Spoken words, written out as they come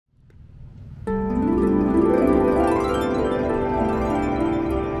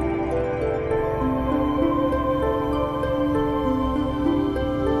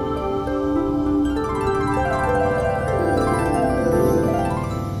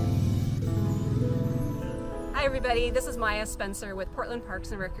everybody, this is Maya Spencer with Portland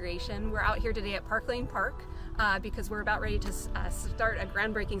Parks and Recreation. We're out here today at Parklane Park because we're about ready to start a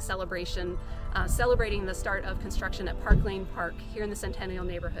groundbreaking celebration celebrating the start of construction at Parklane Park here in the Centennial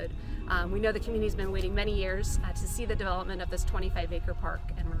neighborhood. We know the community's been waiting many years to see the development of this 25-acre park,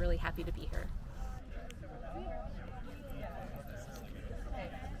 and we're really happy to be here.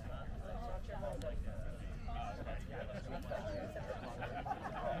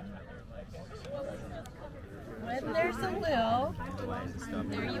 When there's a will,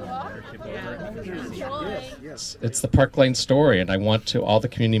 there you are. Yes, it's the Parklane story, and I want all the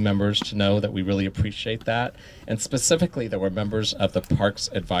community members to know that we really appreciate that, and specifically that we're members of the Parks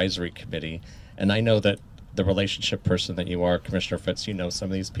Advisory Committee. And I know that the relationship person that you are, Commissioner Fritz, you know some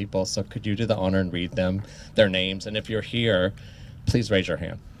of these people, so could you do the honor and read their names? And if you're here, please raise your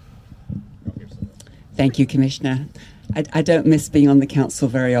hand. Thank you, Commissioner. I don't miss being on the council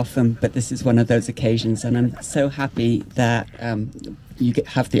very often, but this is one of those occasions, and I'm so happy that you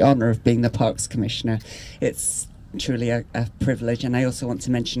have the honor of being the Parks Commissioner. It's truly a privilege, and I also want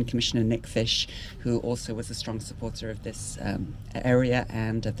to mention Commissioner Nick Fish, who also was a strong supporter of this area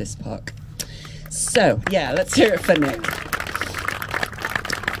and of this park. So, yeah, let's hear it for Nick.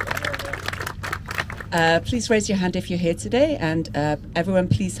 Please raise your hand if you're here today, and everyone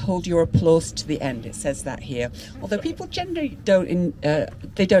please hold your applause to the end. It says that here. Although people generally don't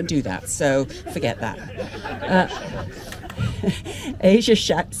do that, so forget that. Asia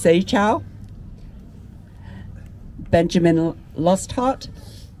Seichow, Benjamin Lostheart,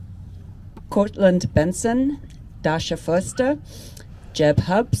 Cortland Benson, Dasha Foster, Jeb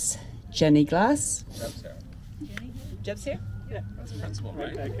Hubbs, Jenny Glass. Jeb's here? Yeah. Principal,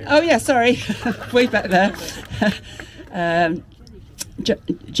 right? Oh yeah, sorry, way back there.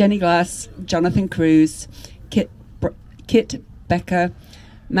 Jenny Glass, Jonathan Cruz, Kit Becker,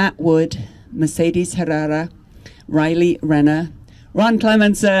 Matt Wood, Mercedes Herrera, Riley Renner, Ron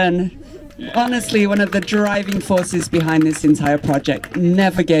Clemenson. Honestly, one of the driving forces behind this entire project.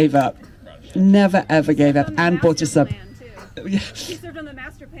 Never gave up. Never ever gave up, and brought us up. He served on the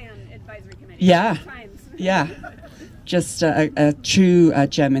Master Plan Advisory Committee. Yeah. Yeah. Just a true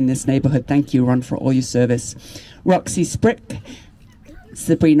gem in this neighborhood. Thank you, Ron, for all your service. Roxy Sprick,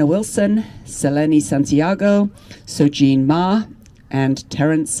 Sabrina Wilson, Selene Santiago, Sojin Ma, and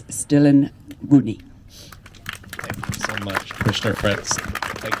Terrence Stillen Rooney. Thank you so much, Commissioner Fritz.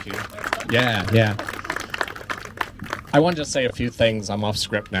 Thank you. Yeah. I want to just say a few things. I'm off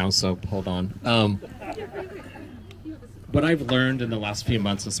script now, so hold on. What I've learned in the last few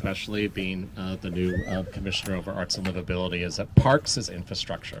months, especially being the new Commissioner over Arts and Livability, is that parks is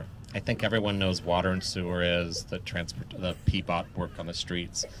infrastructure. I think everyone knows water and sewer is, the PBOT work on the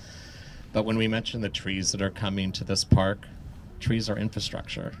streets. But when we mention the trees that are coming to this park, trees are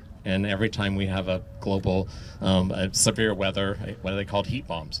infrastructure. And every time we have a global severe weather, what are they called? Heat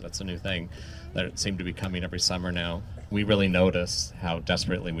bombs. That's a new thing that seem to be coming every summer now. We really notice how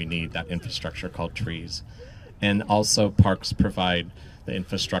desperately we need that infrastructure called trees. And also parks provide the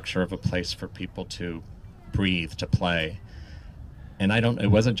infrastructure of a place for people to breathe, to play. And it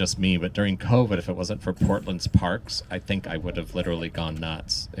wasn't just me, but during COVID, if it wasn't for Portland's parks, I think I would have literally gone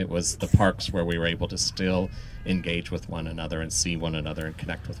nuts. It was the parks where we were able to still engage with one another and see one another and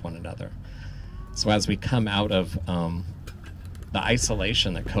connect with one another. So as we come out of the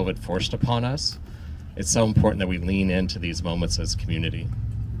isolation that COVID forced upon us, it's so important that we lean into these moments as community.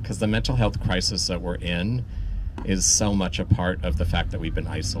 Because the mental health crisis that we're in is so much a part of the fact that we've been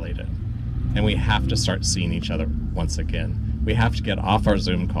isolated. And we have to start seeing each other once again. We have to get off our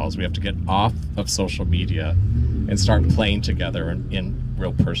Zoom calls. We have to get off of social media and start playing together in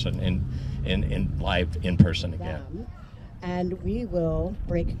real person, in live, in person again. And we will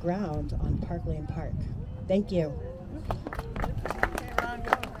break ground on Parklane Park. Thank you.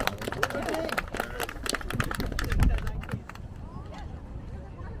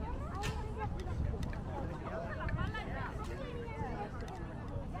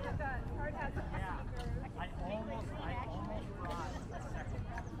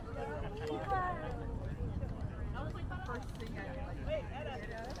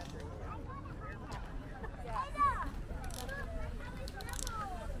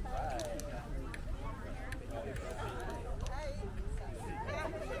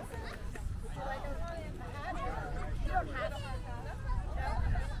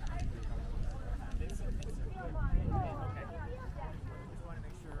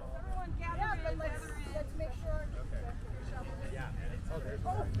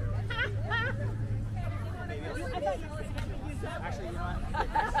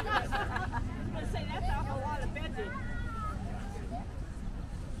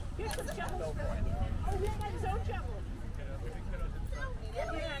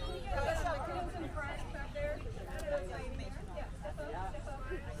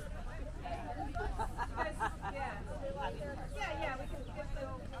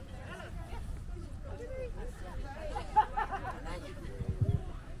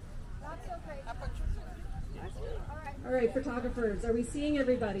 All right, photographers, are we seeing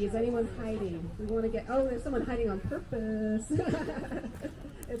everybody? Is anyone hiding? We want to get, oh, there's someone hiding on purpose.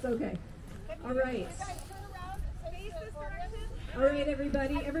 It's okay. All right. All right,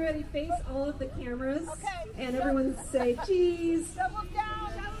 everybody. Everybody face all of the cameras. And everyone say cheese.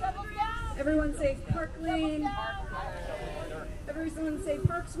 Everyone say Parklane. Everyone say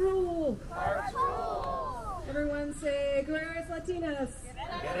Parks Rule. Everyone say Guerreras Latinas.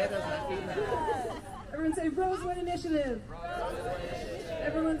 Everyone say Rosewood Initiative.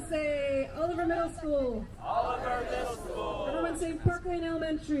 Everyone say Oliver Middle School. Everyone say Parklane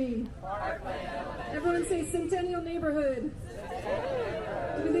Elementary. Everyone say Centennial Neighborhood.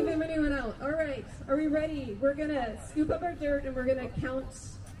 Did we leave anyone out? All right, are we ready? We're gonna scoop up our dirt and we're gonna count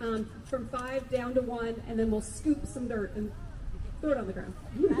from 5 down to 1, and then we'll scoop some dirt and throw it on the ground.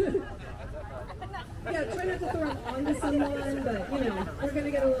 Yeah, try not to throw it onto someone, but you know, we're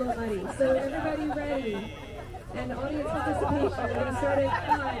gonna get a little muddy. So everybody ready? And audience participation, we're gonna start at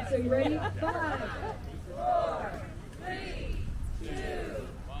 5. So you ready? 5, 4, 3, 2,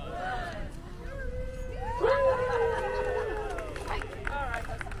 1.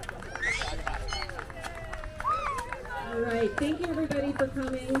 All right, thank you everybody for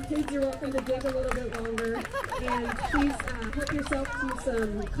coming. Kids, you're welcome to dig a little bit longer. And please help yourself to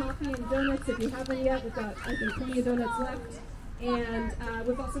some coffee and donuts if you haven't yet. We've got, I think, plenty of donuts left. And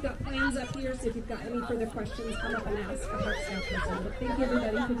we've also got plans up here, so if you've got any further questions, come up and ask a Park staff person. But thank you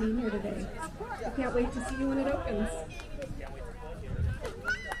everybody for being here today. I can't wait to see you when it opens.